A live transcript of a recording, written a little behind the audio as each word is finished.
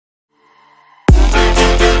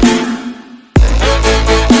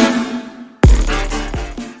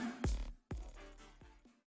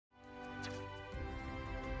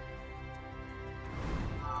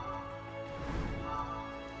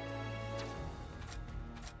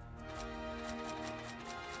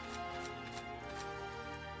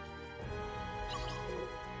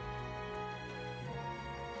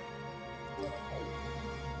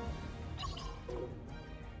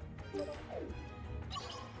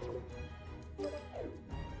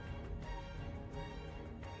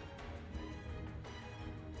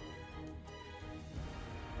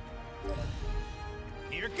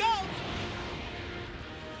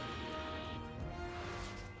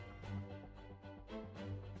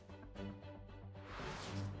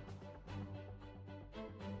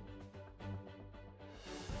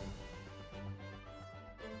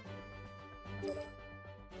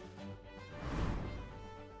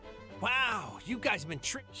you guys have been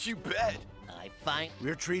You bet. I find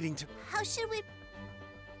We're treating to... How should we...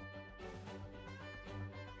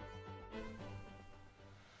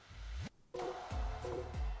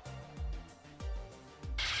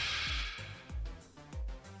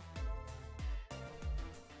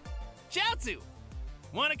 Chaozu!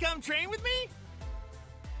 Wanna come train with me?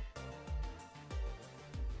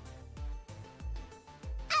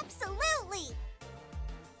 Absolutely!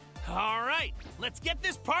 All right, let's get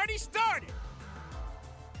this party started!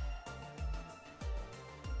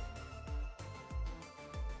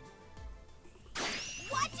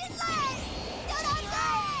 Watch it land! Don't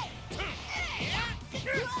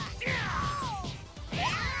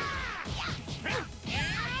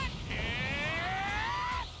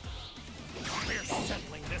We're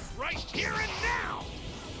settling this right here and now!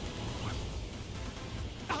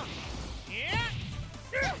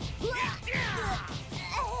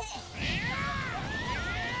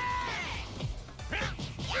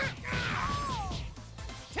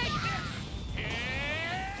 Take this!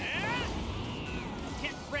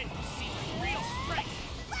 Get ready to see my real strength!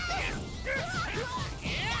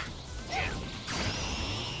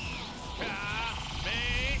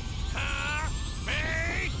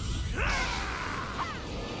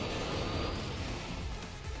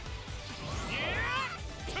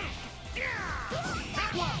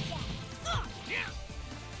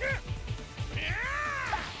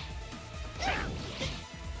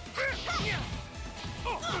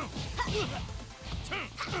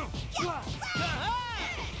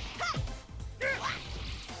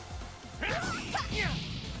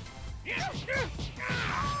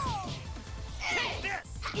 Take this!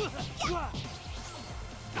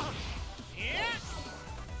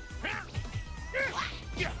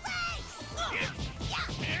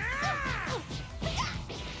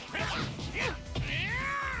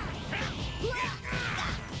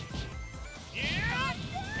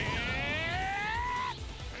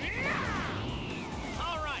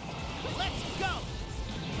 All right, let's go!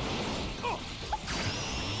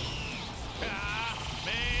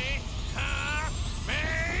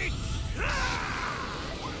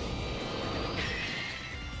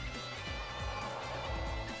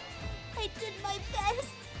 I did my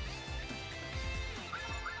best!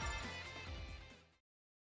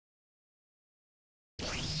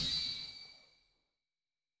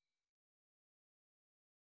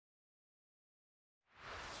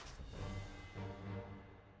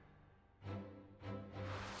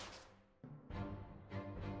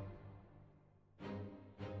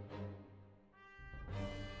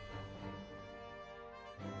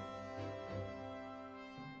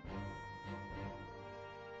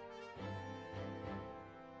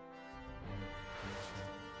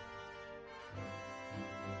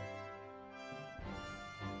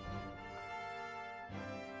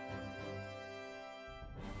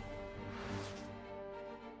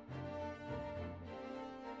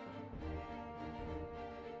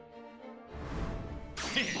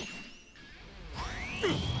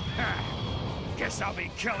 Guess I'll be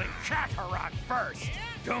killing Kakarot first!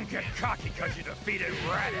 Don't get cocky because you defeated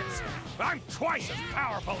Raditz! I'm twice as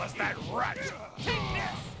powerful as that rat! Take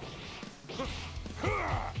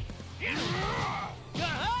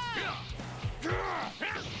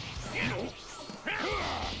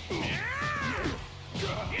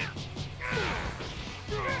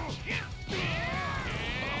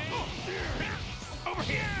Over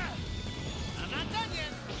here! I'm not done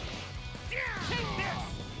yet! Take this!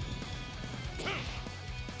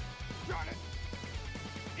 Got it!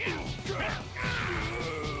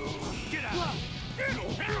 Get out!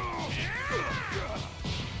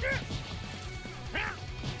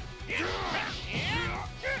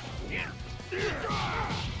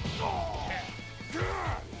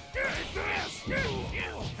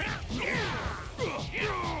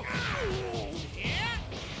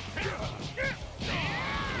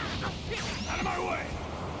 Out of my way!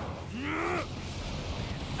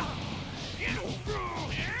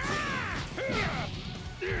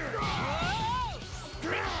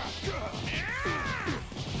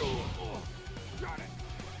 Got it!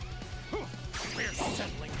 We're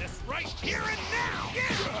settling this right here and now!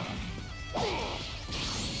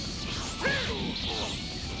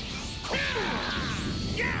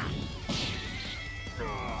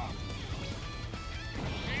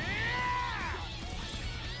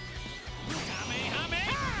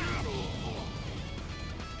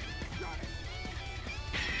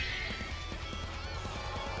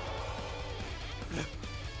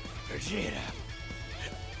 Vegeta!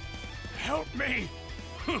 Help me!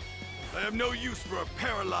 I have no use for a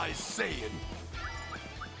paralyzed Saiyan.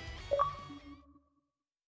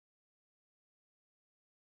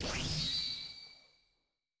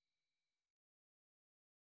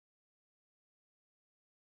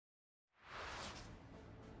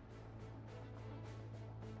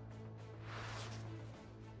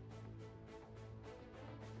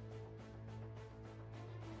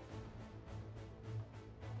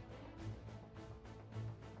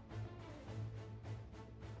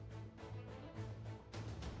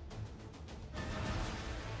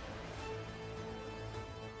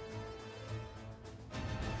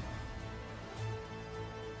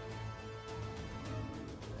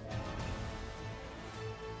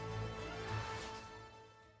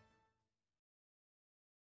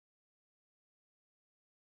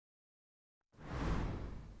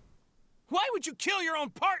 would you kill your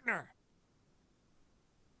own partner?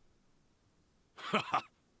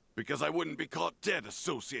 Because I wouldn't be caught dead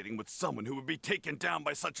associating with someone who would be taken down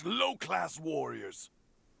by such low-class warriors.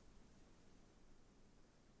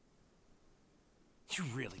 You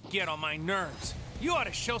really get on my nerves. You ought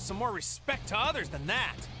to show some more respect to others than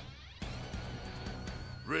that.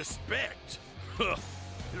 Respect? Huh.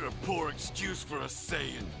 You're a poor excuse for a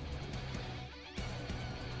Saiyan.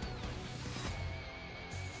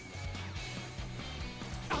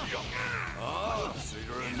 Ah, so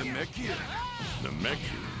you're a Namekian.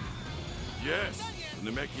 Namekian? Yes, the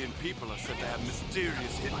Namekian people are said to have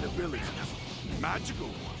mysterious hidden abilities. Magical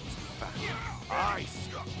ones, in fact. I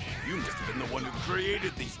see. You must have been the one who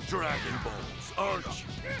created these Dragon Balls, aren't you?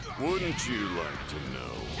 Wouldn't you like to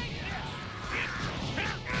know?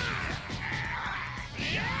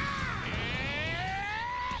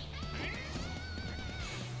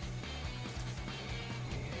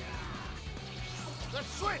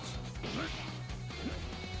 Let's switch!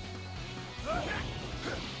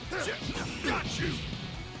 Got you!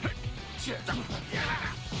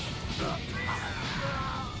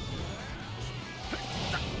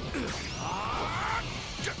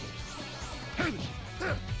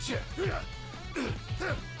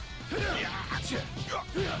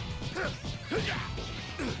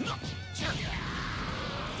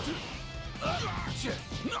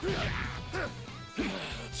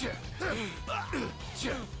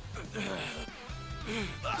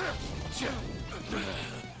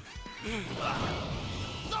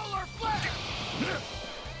 Solar flare!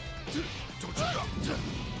 Don't you go!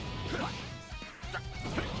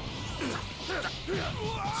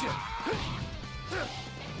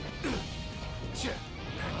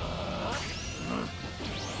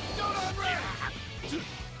 Don't unreact!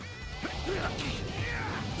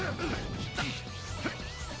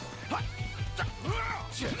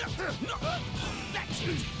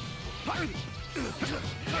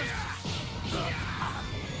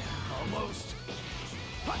 Almost.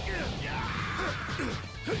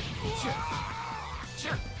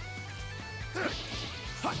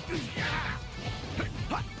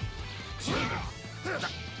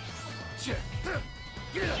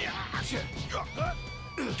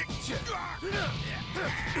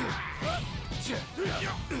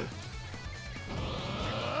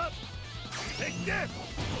 Take this!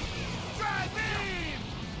 Drive beam!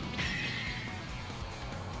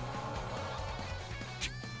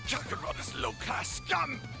 Kakarot's low-class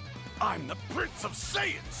scum! I'm the Prince of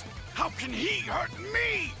Saiyans! How can he hurt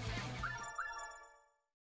me?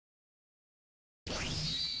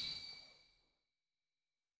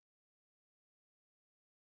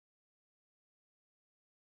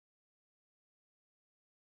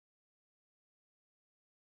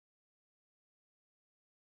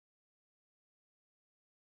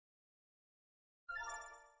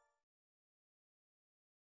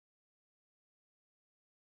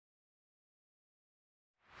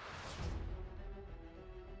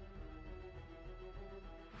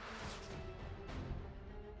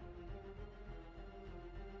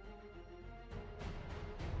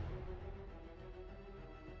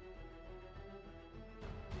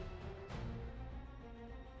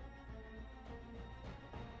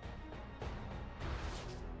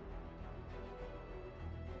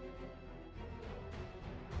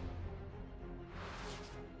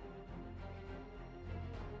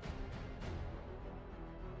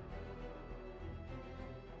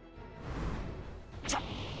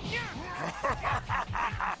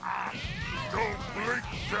 Don't blink,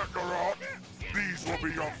 Kakarot! These will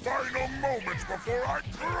be your final moments before I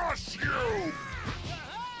crush you!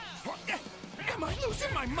 Am I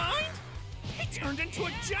losing my mind? He turned into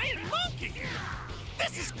a giant monkey!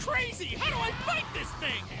 This is crazy! How do I fight this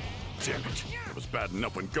thing? Damn it! It was bad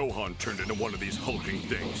enough when Gohan turned into one of these hulking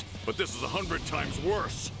things, but this is 100 times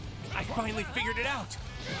worse! I finally figured it out!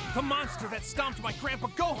 The monster that stomped my Grandpa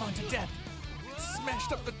Gohan to death! It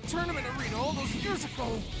smashed up the tournament arena all those years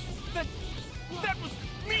ago! That was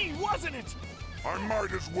me, wasn't it? I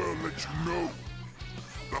might as well let you know.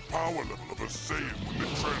 The power level of a Saiyan when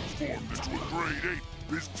they're transformed into a grade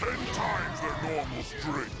 8 is 10 times their normal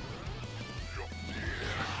strength.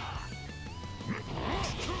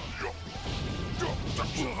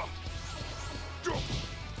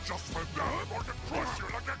 Just for that, I'm going to crush you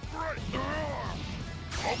like a grape!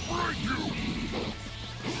 I'll break you!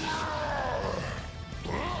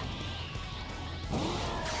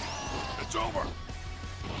 It's over!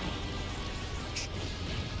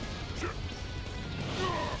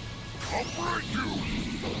 I'll break you!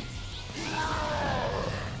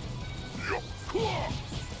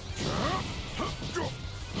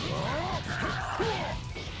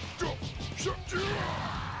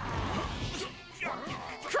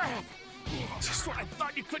 Just when I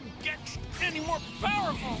thought you couldn't get any more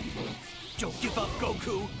powerful! Don't give up,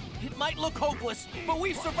 Goku. It might look hopeless, but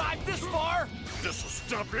we've survived this far! This'll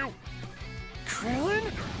stop you!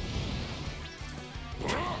 Krillin?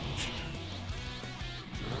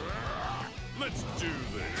 Let's do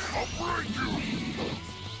this! I'll break you!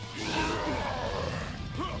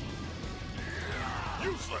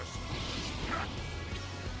 Useless!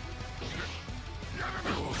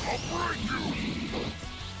 I'll break you!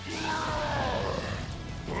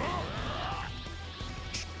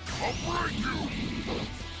 I'll break you!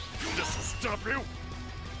 This'll stop you!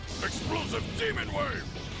 Explosive demon wave!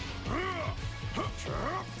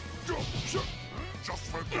 Just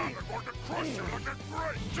for that, I'm going to crush you like a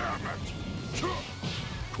great damn it!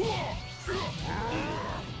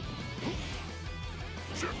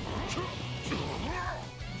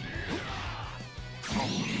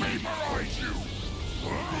 I'll vaporize you!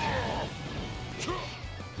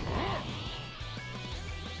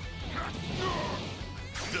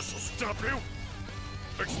 This'll stop you!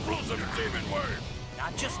 Explosive demon wave!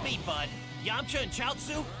 Not just me, bud. Yamcha and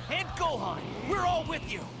Chaozu and Gohan. We're all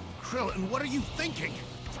with you. Krillin, what are you thinking?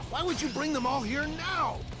 Why would you bring them all here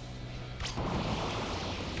now?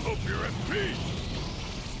 Hope you're at peace!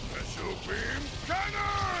 Special beam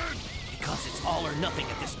cannon! Because it's all or nothing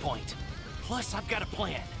at this point. Plus, I've got a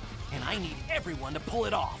plan, and I need everyone to pull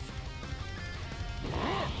it off.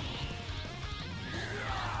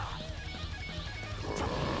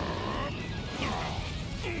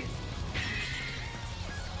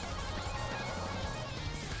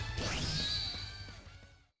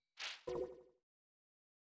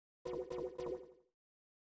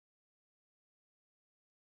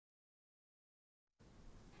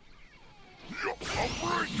 I'll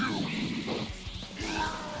break you!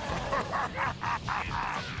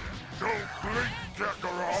 Don't blink,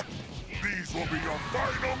 Kakarot! These will be your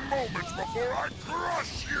final moments before I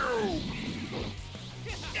crush you!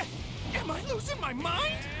 Am I losing my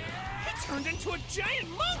mind? He turned into a giant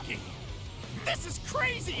monkey! This is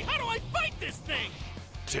crazy! How do I fight this thing?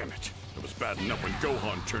 Damn it! It was bad enough when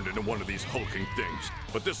Gohan turned into one of these hulking things,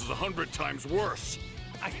 but this is 100 times worse!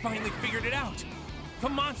 I finally figured it out! The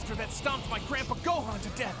monster that stomped my Grandpa Gohan to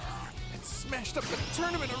death! And smashed up the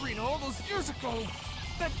tournament arena all those years ago!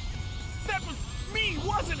 That was me,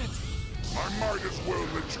 wasn't it? I might as well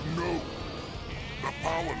let you know. The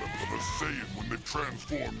power level of a Saiyan when they're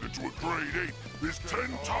transformed into a grade 8 is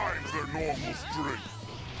 10 times their normal strength.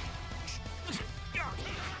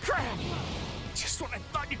 Crap! Just when I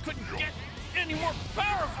thought you couldn't get any more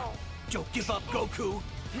powerful! Don't give up, Goku.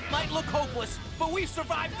 It might look hopeless, but we've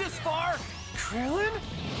survived this far. Krillin?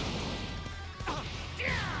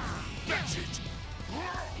 That's it!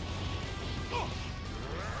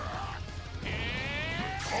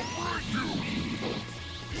 I'll break you!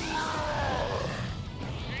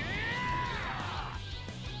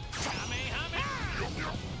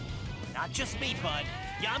 Not just me, bud.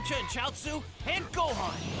 Yamcha and Chaozu and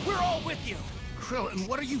Gohan. We're all with you. Krillin,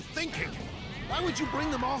 what are you thinking? Why would you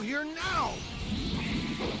bring them all here now?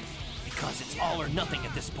 Because it's all or nothing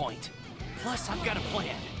at this point. Plus, I've got a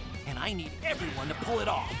plan, and I need everyone to pull it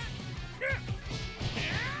off.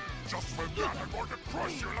 Just for that, I'm going to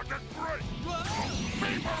crush you like a grape! I'll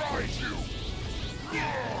vaporize you!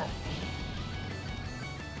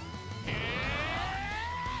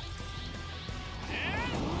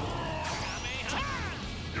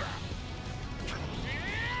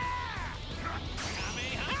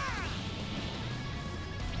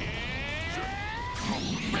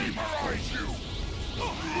 Vaporize you!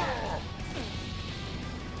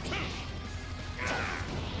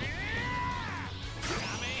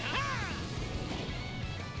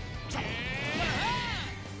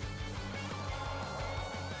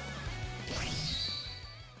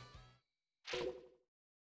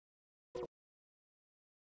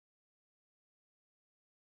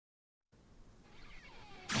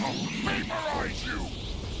 I'll vaporize you!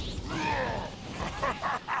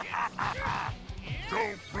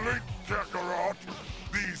 Don't blink, Kakarot!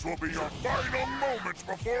 These will be your final moments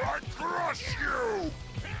before I crush you!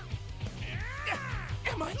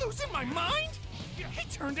 Am I losing my mind? He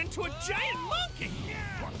turned into a giant monkey!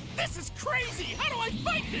 This is crazy! How do I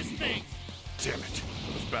fight this thing? Damn it!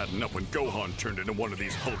 It was bad enough when Gohan turned into one of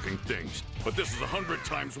these hulking things, but this is 100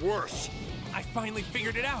 times worse! I finally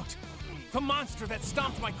figured it out! The monster that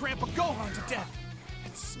stomped my Grandpa Gohan to death!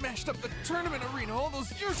 And smashed up the tournament arena all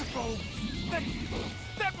those years ago!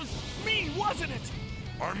 That was me, wasn't it?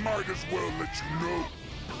 I might as well let you know.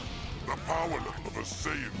 The power level of a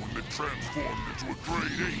Saiyan when they're transformed into a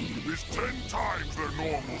grade 8 is 10 times their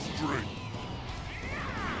normal strength.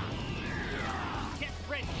 Get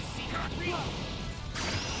ready, Secret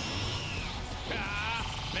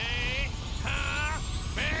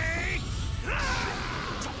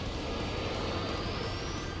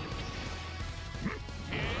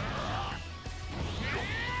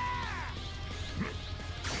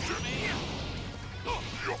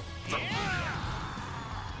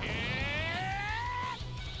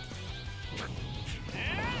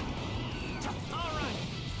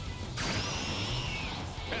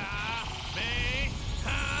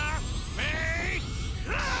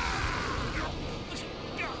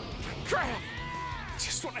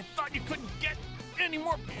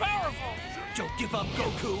More powerful! Don't give up,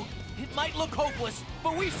 Goku. It might look hopeless,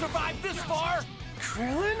 but we've survived this far.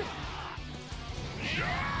 Krillin?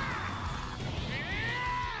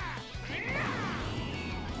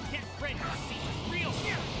 Get ready to see real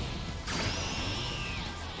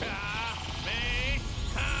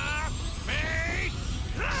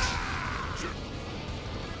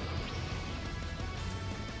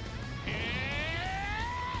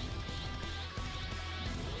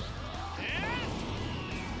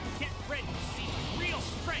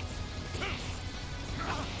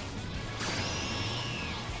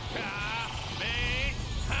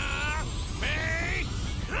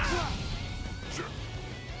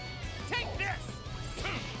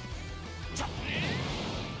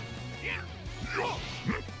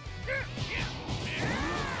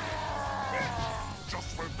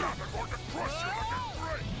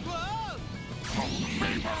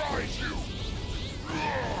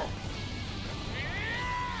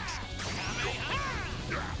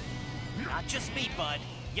Not just me, bud.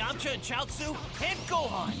 Yamcha and Chaozu and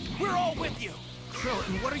Gohan. We're all with you.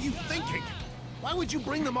 Krillin, what are you thinking? Why would you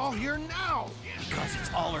bring them all here now? Because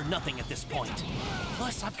it's all or nothing at this point.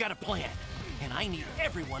 Plus, I've got a plan, and I need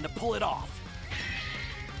everyone to pull it off.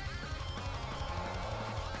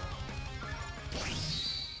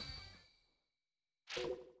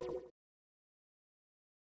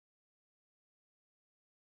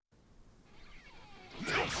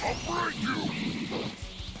 I'll break you!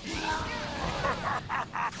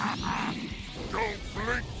 Don't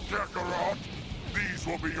blink, Kakarot! These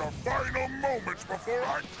will be your final moments before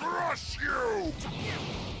I crush you!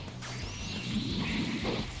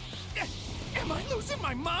 Am I losing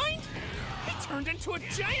my mind? He turned into a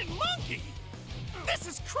giant monkey! This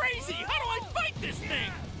is crazy! How do I fight this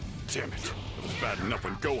thing? Damn it. It was bad enough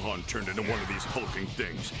when Gohan turned into one of these hulking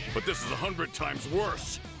things, but this is 100 times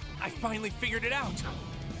worse. I finally figured it out.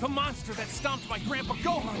 The monster that stomped my Grandpa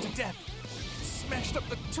Gohan to death. Smashed up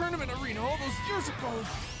the tournament arena all those years ago.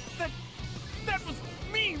 That was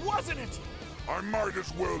me, wasn't it? I might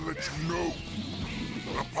as well let you know.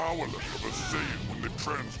 The power level of a Saiyan when they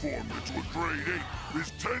transformed into a grade 8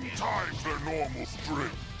 is 10 times their normal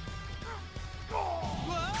strength.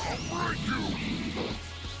 I'll break you!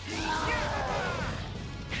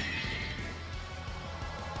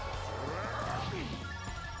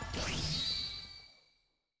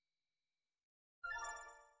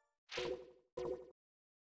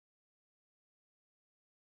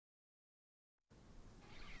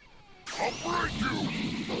 I'll break you!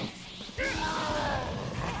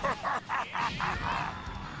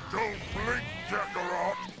 Don't blink,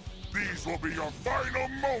 Kakarot! These will be your final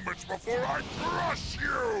moments before I crush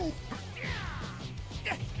you!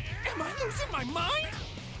 Am I losing my mind?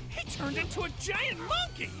 He turned into a giant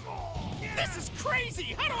monkey! This is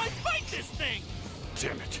crazy! How do I fight this thing?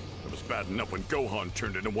 Damn it. It was bad enough when Gohan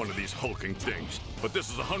turned into one of these hulking things, but this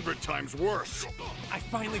is 100 times worse. I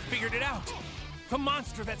finally figured it out. The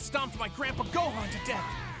monster that stomped my Grandpa Gohan to death.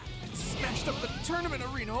 It smashed up the tournament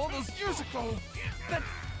arena all those years ago.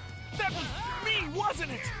 That was me,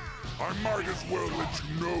 wasn't it? I might as well let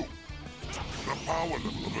you know. The power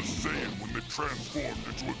level of a Saiyan when they transformed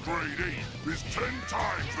into a grade 8 is 10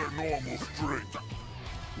 times their normal strength.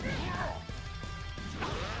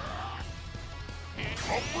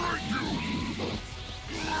 I'll break you!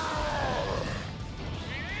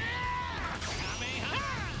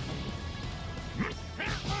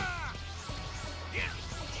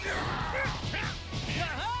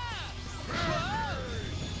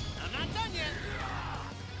 I'm not done yet.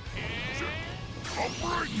 I'll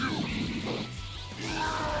break you!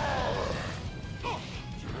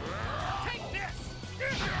 Take this!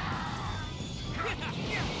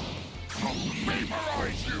 I'll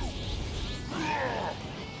vaporize you!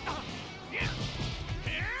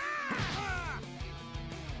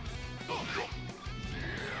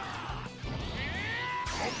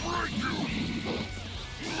 I'll break you!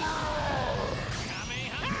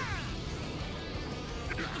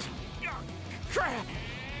 Crap!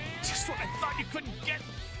 Just when I thought you couldn't get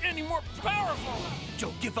any more powerful!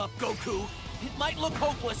 Don't give up, Goku. It might look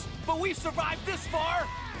hopeless, but we've survived this far.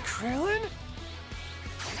 Krillin?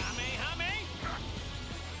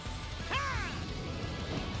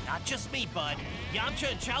 Not just me, bud.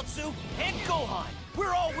 Yamcha and Chaozu and Gohan.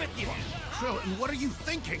 We're all with you. Krillin, what are you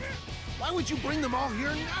thinking? Why would you bring them all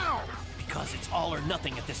here now? Because it's all or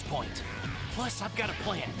nothing at this point. Plus, I've got a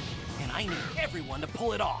plan, and I need everyone to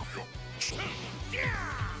pull it off.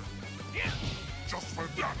 Just for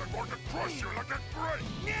that, I'm going to crush you like a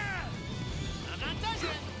grape! I'm not done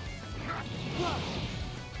yet.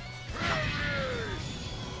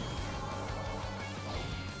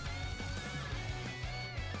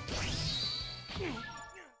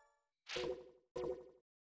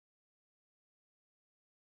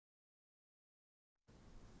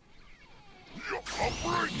 I'll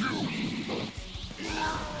break you!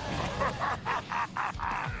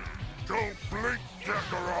 Don't blink,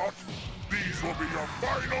 Kakarot! These will be your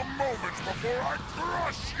final moments before I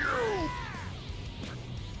crush you!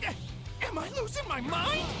 Am I losing my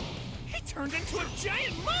mind? He turned into a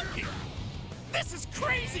giant monkey! This is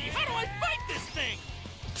crazy! How do I fight this thing?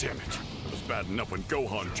 Damn it. It was bad enough when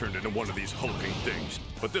Gohan turned into one of these hulking things,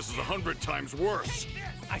 but this is 100 times worse!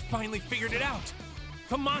 I finally figured it out!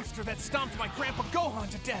 The monster that stomped my Grandpa Gohan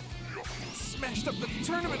to death! Smashed up the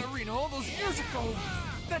tournament arena all those years ago!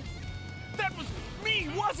 That was me,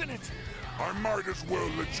 wasn't it? I might as well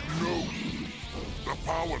let you know. The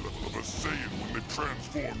power level of a Saiyan when they're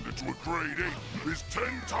transformed into a grade 8 is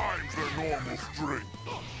 10 times their normal strength.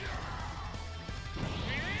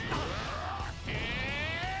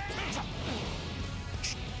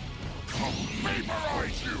 I'll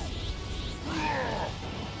vaporize you!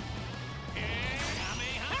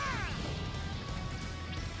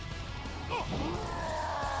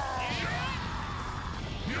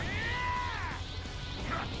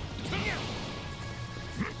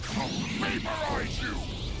 I'll vaporize you!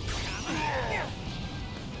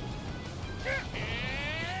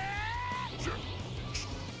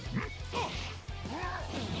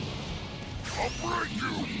 I'll break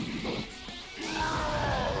you!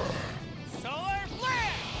 Solar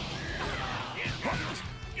flare!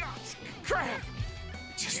 Crap!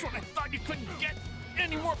 Just when I thought you couldn't get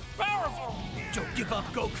any more powerful! Don't give up,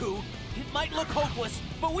 Goku. It might look hopeless,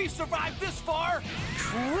 but we've survived this far.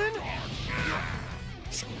 Krillin?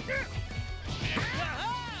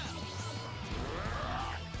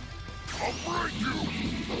 I'll break you!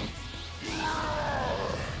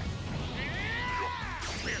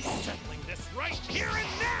 We're settling this right here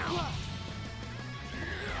and now!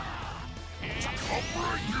 I'll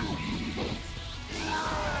break you!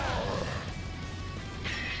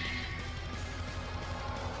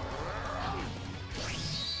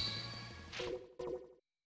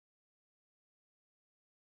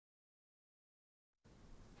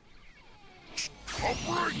 I'll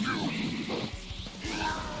break you!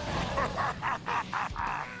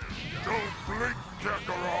 Don't blink,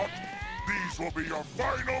 Kakarot! These will be your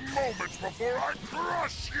final moments before I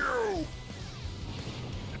crush you!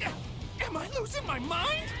 Am I losing my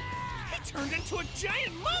mind? He turned into a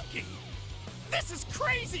giant monkey! This is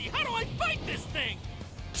crazy! How do I fight this thing?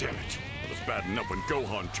 Damn it! It was bad enough when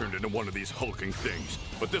Gohan turned into one of these hulking things,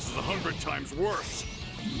 but this is 100 times worse!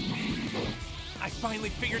 I finally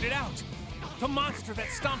figured it out! The monster that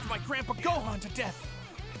stomped my Grandpa Gohan to death!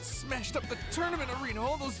 It smashed up the tournament arena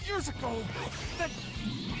all those years ago!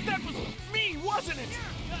 That was me, wasn't it?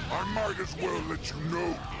 I might as well let you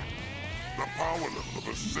know. The power level of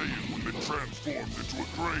a Saiyan when they're transformed into a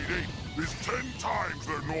grade 8 is 10 times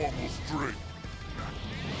their normal strength.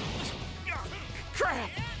 Crap!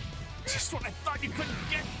 Just when I thought you couldn't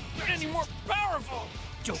get any more powerful!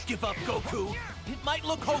 Don't give up, Goku. It might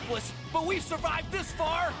look hopeless, but we've survived this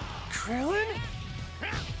far. Krillin?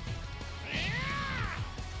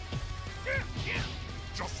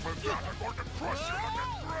 Just for that, I'm going to crush you like a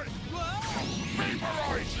grape! I'll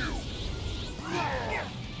vaporize you!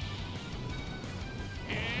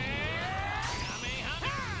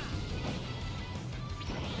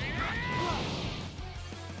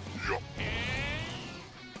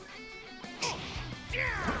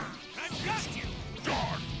 I've got you!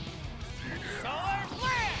 Darn! Solar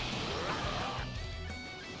flare!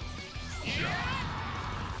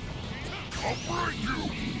 I'll break you!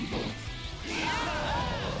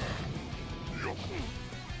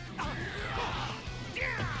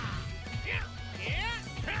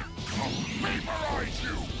 I'll vaporize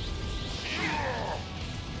you!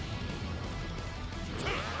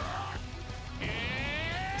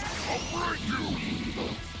 I'll break you!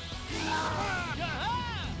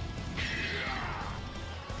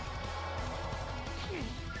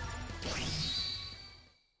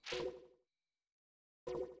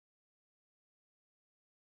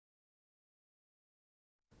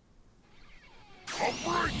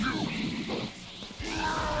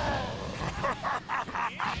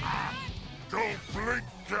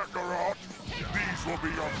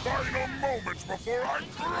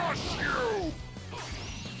 crush you!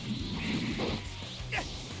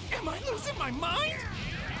 Am I losing my mind?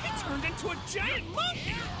 He turned into a giant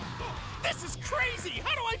monkey! This is crazy!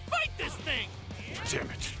 How do I fight this thing? Damn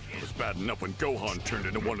it. It was bad enough when Gohan turned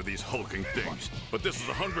into one of these hulking things, but this is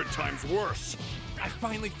 100 times worse. I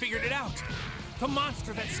finally figured it out. The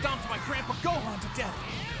monster that stomped my Grandpa Gohan to death.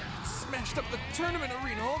 It smashed up the tournament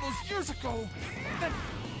arena all those years ago.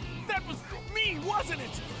 That was me, wasn't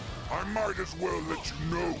it? I might as well let you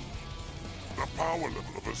know. The power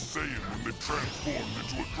level of a Saiyan when they've transformed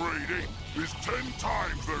into a grade 8 is 10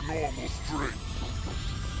 times their normal strength.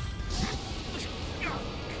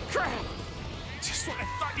 Crap! Just when I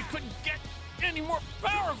thought you couldn't get any more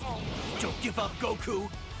powerful! Don't give up, Goku.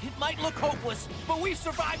 It might look hopeless, but we've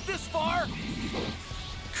survived this far.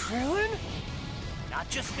 Krillin? Not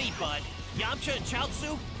just me, bud. Yamcha and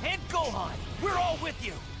Chaozu and Gohan. We're all with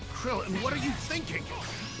you. Krillin, what are you thinking?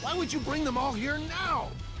 Why would you bring them all here now?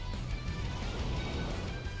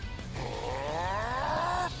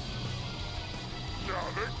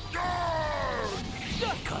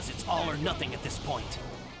 Because it's all or nothing at this point.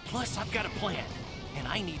 Plus, I've got a plan, and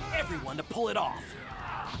I need everyone to pull it off.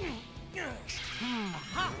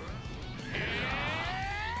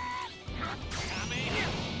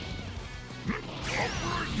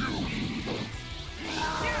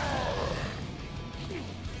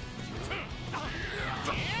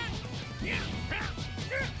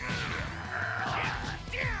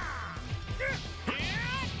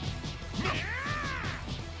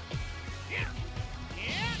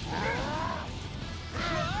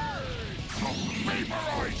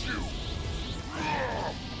 Vaporize you!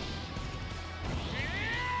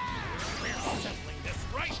 We're settling this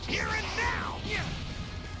right here and now!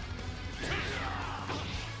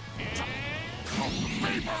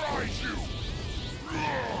 Vaporize you!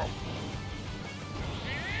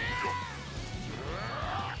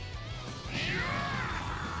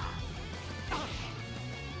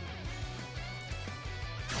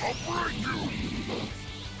 I'll break you!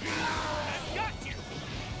 I've got you!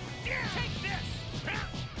 Take this!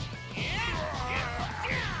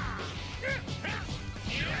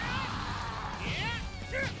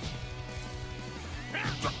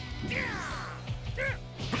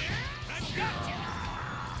 I've got you!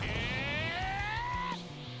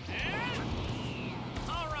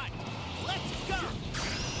 All right, let's go!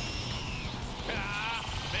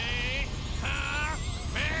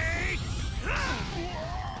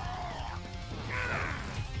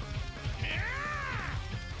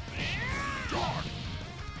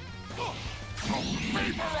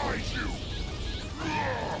 Vaporize you!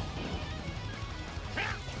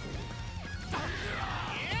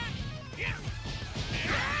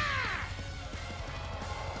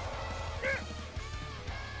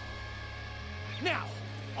 Now,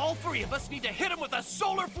 all three of us need to hit him with a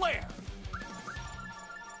solar flare.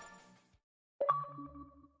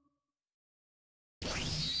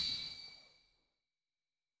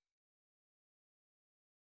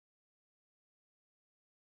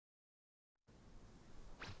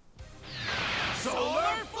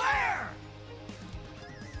 Solar flare!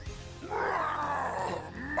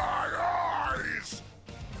 My eyes!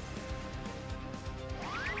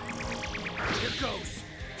 Here goes.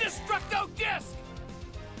 Destructo Disc!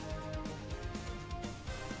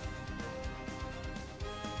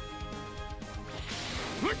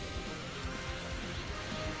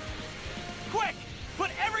 Quick! Put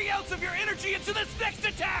every ounce of your energy into this next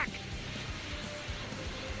attack!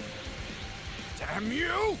 Damn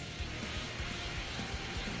you!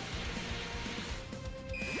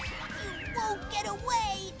 You won't get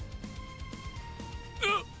away!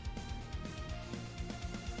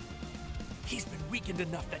 He's been weakened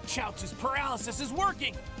enough that Chaozu's paralysis is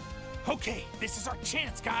working! Okay, this is our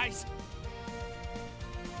chance, guys!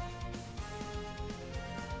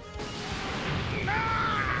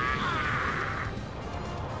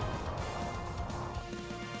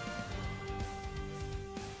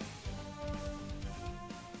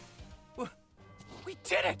 We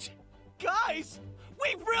did it! Guys!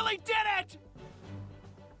 We really did it!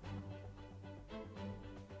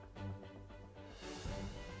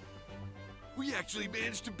 We actually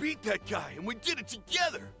managed to beat that guy, and we did it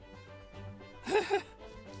together!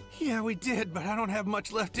 Yeah, we did, but I don't have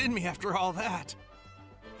much left in me after all that.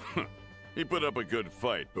 He put up a good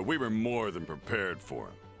fight, but we were more than prepared for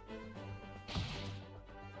him.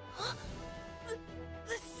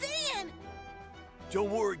 The Saiyan!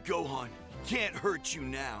 Don't worry, Gohan. He can't hurt you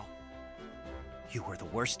now. You were the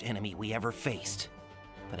worst enemy we ever faced.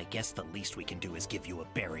 But I guess the least we can do is give you a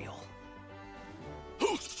burial.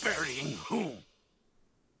 Who's burying whom?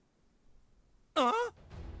 Huh?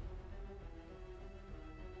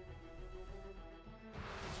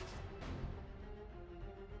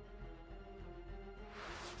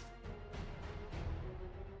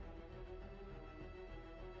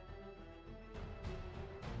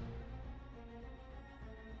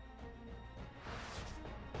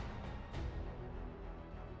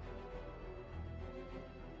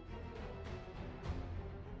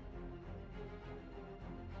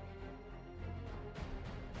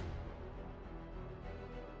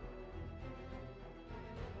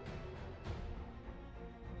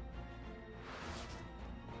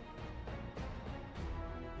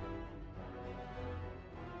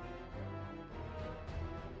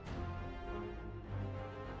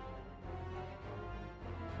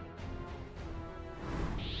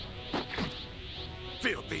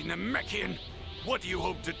 Namekian! What do you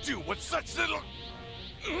hope to do with such little...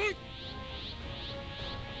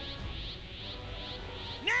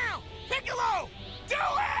 Now! Piccolo! Do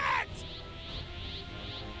it!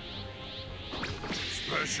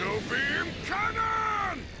 Special beam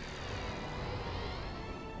cannon!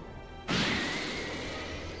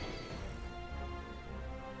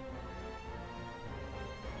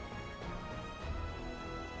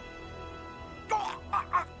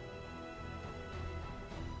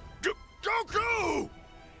 Goku!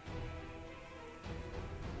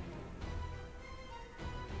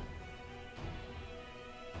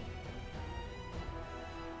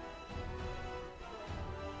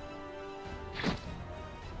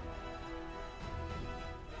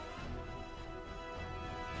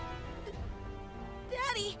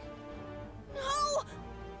 Daddy! No!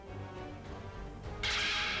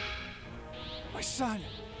 My son!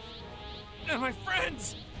 And my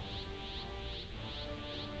friends!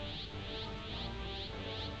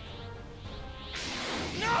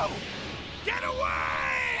 No! Get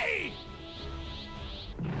away!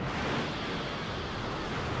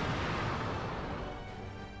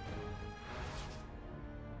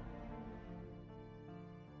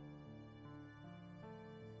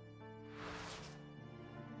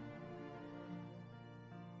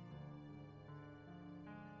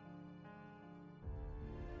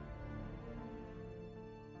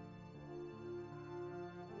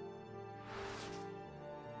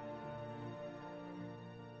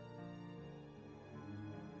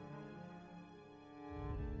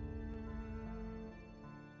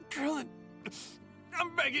 Krillin,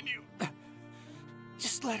 I'm begging you.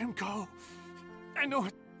 Just let him go. I know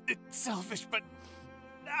it's selfish, but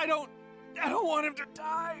I don't want him to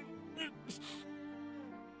die.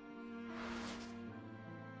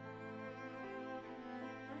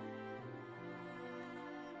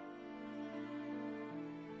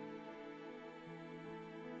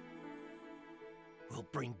 We'll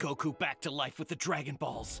bring Goku back to life with the Dragon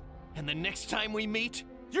Balls. And the next time we meet,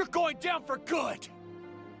 you're going down for good!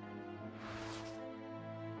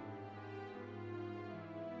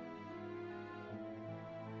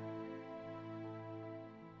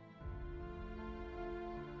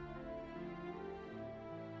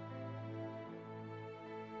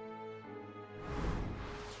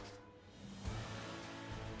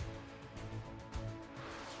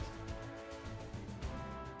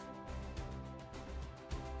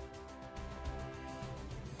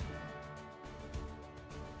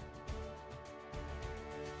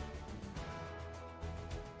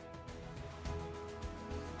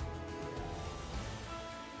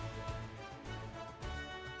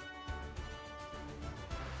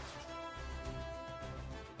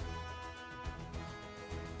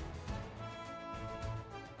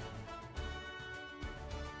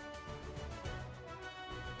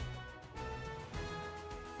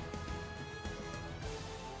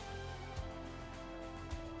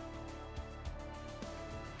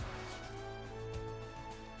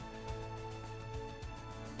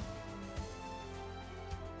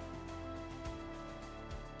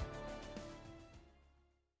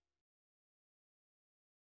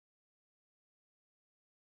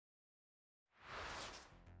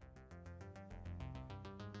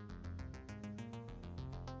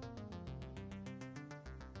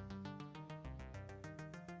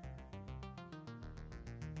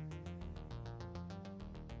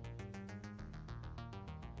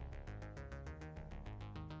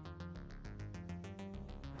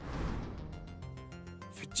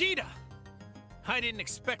 Vegeta! I didn't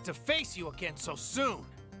expect to face you again so soon.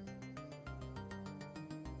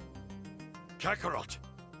 Kakarot,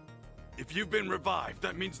 if you've been revived,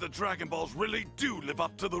 that means the Dragon Balls really do live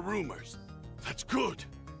up to the rumors. That's good.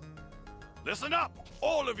 Listen up,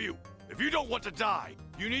 all of you! If you don't want to die,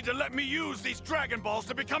 you need to let me use these Dragon Balls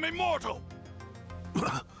to become immortal!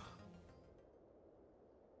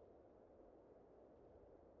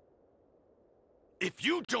 If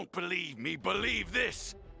you don't believe me, believe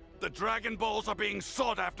this! The Dragon Balls are being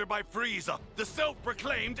sought after by Frieza, the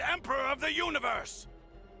self-proclaimed Emperor of the Universe!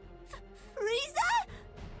 Frieza?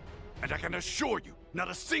 And I can assure you,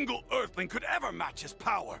 not a single Earthling could ever match his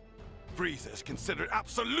power. Frieza is considered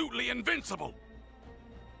absolutely invincible.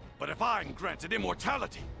 But if I'm granted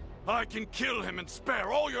immortality, I can kill him and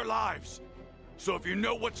spare all your lives. So if you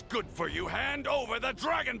know what's good for you, hand over the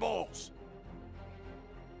Dragon Balls!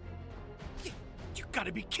 You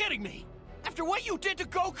gotta be kidding me! After what you did to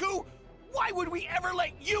Goku, why would we ever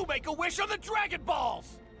let you make a wish on the Dragon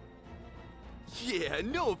Balls? Yeah,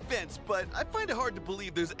 no offense, but I find it hard to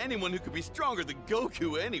believe there's anyone who could be stronger than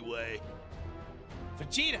Goku anyway.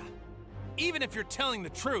 Vegeta, even if you're telling the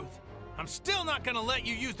truth, I'm still not gonna let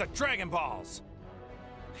you use the Dragon Balls.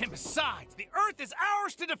 And besides, the Earth is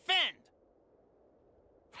ours to defend!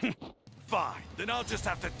 Fine, then I'll just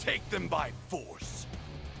have to take them by force.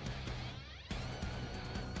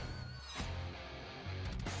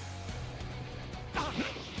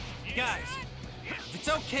 Guys, if it's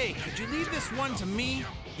okay, could you leave this one to me?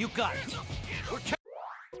 You got it. We're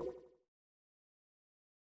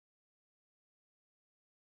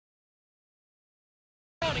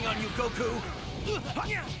counting on you, Goku.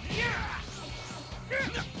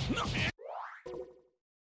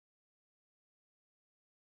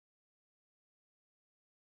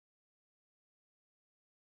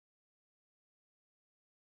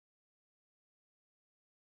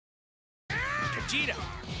 Vegeta,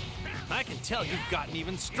 I can tell you've gotten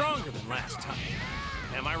even stronger than last time.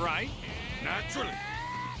 Am I right? Naturally.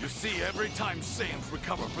 You see, every time Saiyans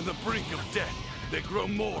recover from the brink of death, they grow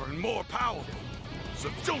more and more powerful. So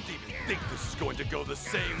don't even think this is going to go the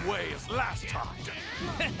same way as last time.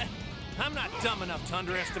 I'm not dumb enough to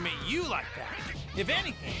underestimate you like that. If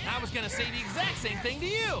anything, I was gonna say the exact same thing to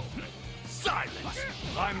you. Silence!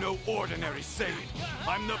 I'm no ordinary Saiyan.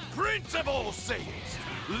 I'm the Prince of all Saiyans.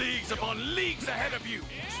 Leagues upon leagues ahead of you.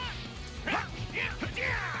 How can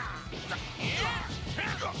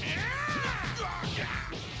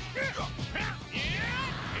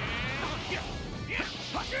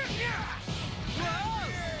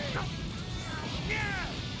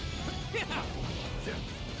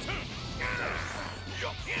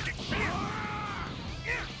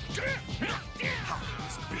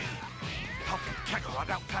this be? How can Kakarot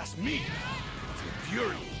outpass me? It's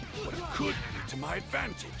infuriating, but it could be to my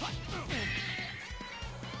advantage.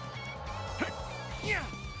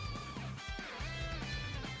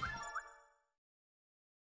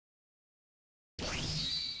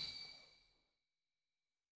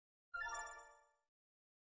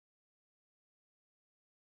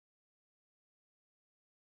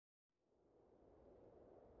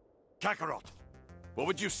 Kakarot, what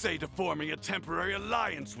would you say to forming a temporary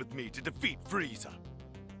alliance with me to defeat Frieza?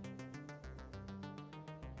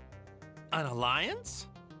 An alliance?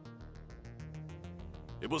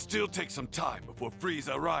 It will still take some time before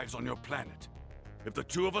Frieza arrives on your planet. If the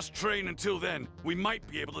two of us train until then, we might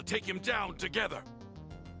be able to take him down together.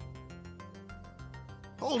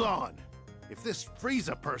 Hold on. If this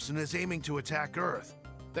Frieza person is aiming to attack Earth,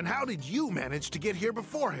 then how did you manage to get here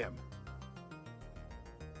before him?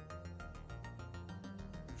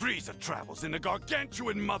 Frieza travels in a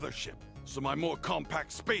gargantuan mothership, so my more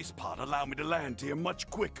compact space pod allow me to land here much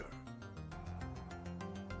quicker.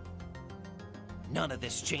 None of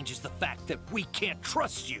this changes the fact that we can't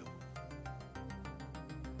trust you.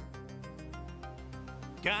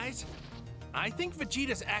 Guys, I think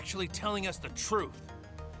Vegeta's actually telling us the truth.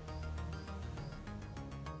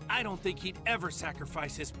 I don't think he'd ever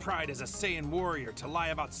sacrifice his pride as a Saiyan warrior to lie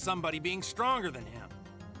about somebody being stronger than him.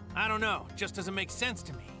 I don't know, just doesn't make sense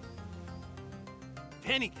to me. If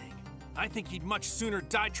anything, I think he'd much sooner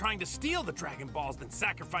die trying to steal the Dragon Balls than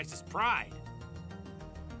sacrifice his pride.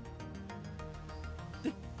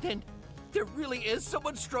 Then there really is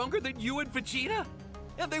someone stronger than you and Vegeta?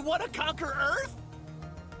 And they want to conquer Earth?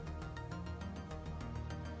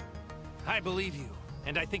 I believe you,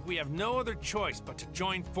 and I think we have no other choice but to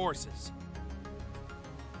join forces.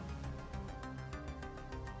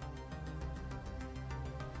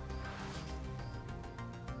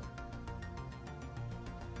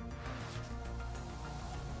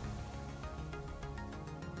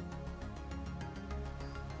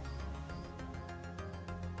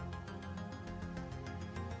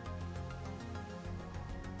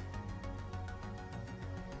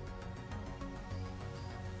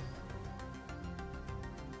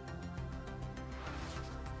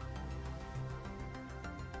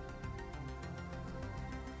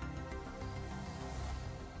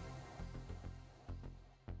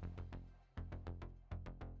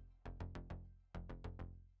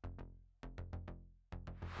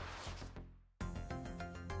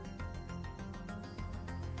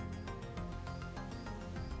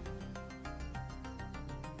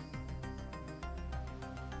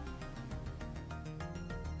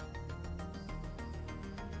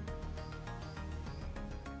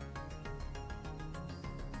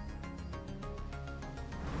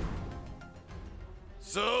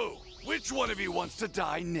 So, which one of you wants to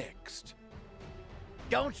die next?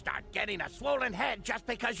 Don't start getting a swollen head just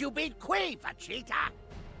because you beat Qui, Vegeta!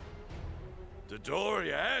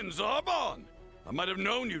 Dodoria and Zarbon! I might have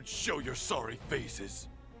known you'd show your sorry faces.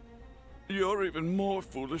 You're even more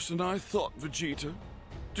foolish than I thought, Vegeta.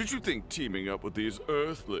 Did you think teaming up with these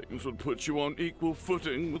Earthlings would put you on equal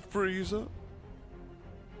footing with Frieza?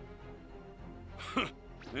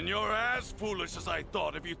 And you're as foolish as I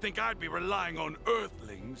thought if you think I'd be relying on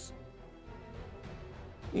Earthlings.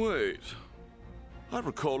 Wait. I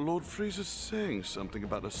recall Lord Frieza saying something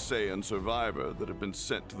about a Saiyan survivor that had been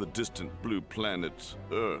sent to the distant blue planet,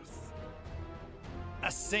 Earth. A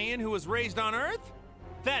Saiyan who was raised on Earth?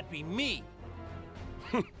 That'd be me.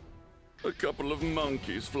 A couple of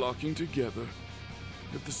monkeys flocking together.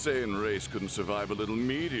 If the Saiyan race couldn't survive a little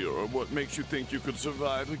meteor, what makes you think you could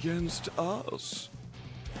survive against us?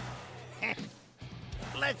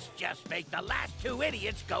 Let's just make the last two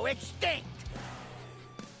idiots go extinct.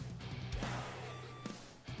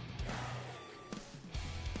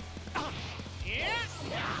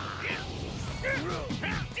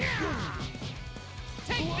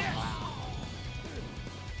 Take this!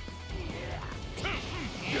 Take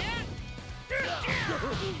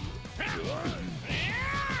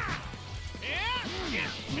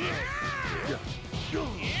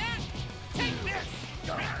this!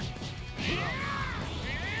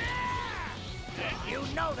 You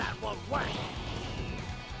know that won't work.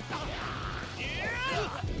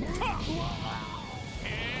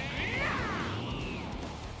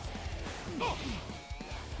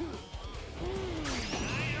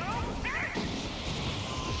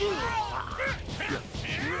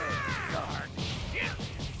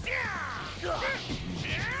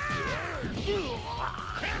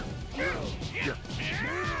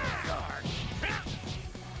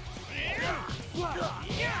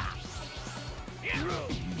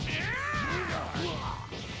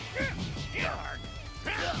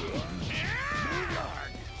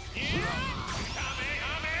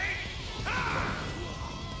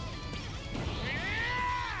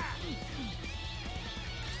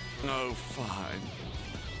 Oh, fine.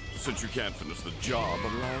 Since you can't finish the job,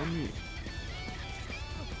 allow me.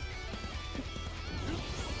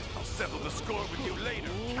 I'll settle the score with you later,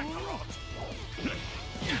 Kakarot.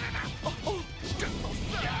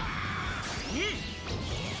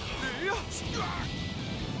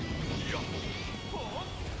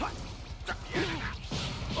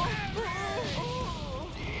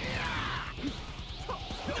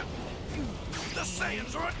 The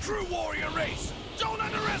Saiyans are a true warrior race! Don't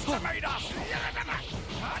underestimate us!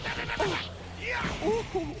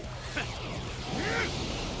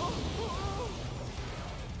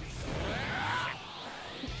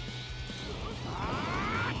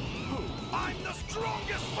 I'm the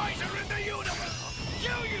strongest fighter in the universe!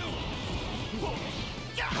 Kill you!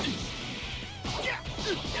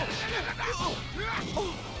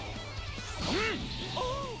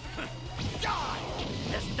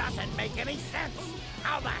 This doesn't make any sense.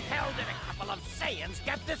 How the hell did a couple of Saiyans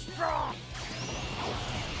get this strong?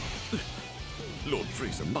 Lord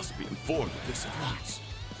Frieza must be informed of this at once.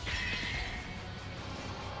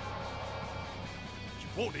 You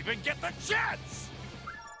won't even get the chance!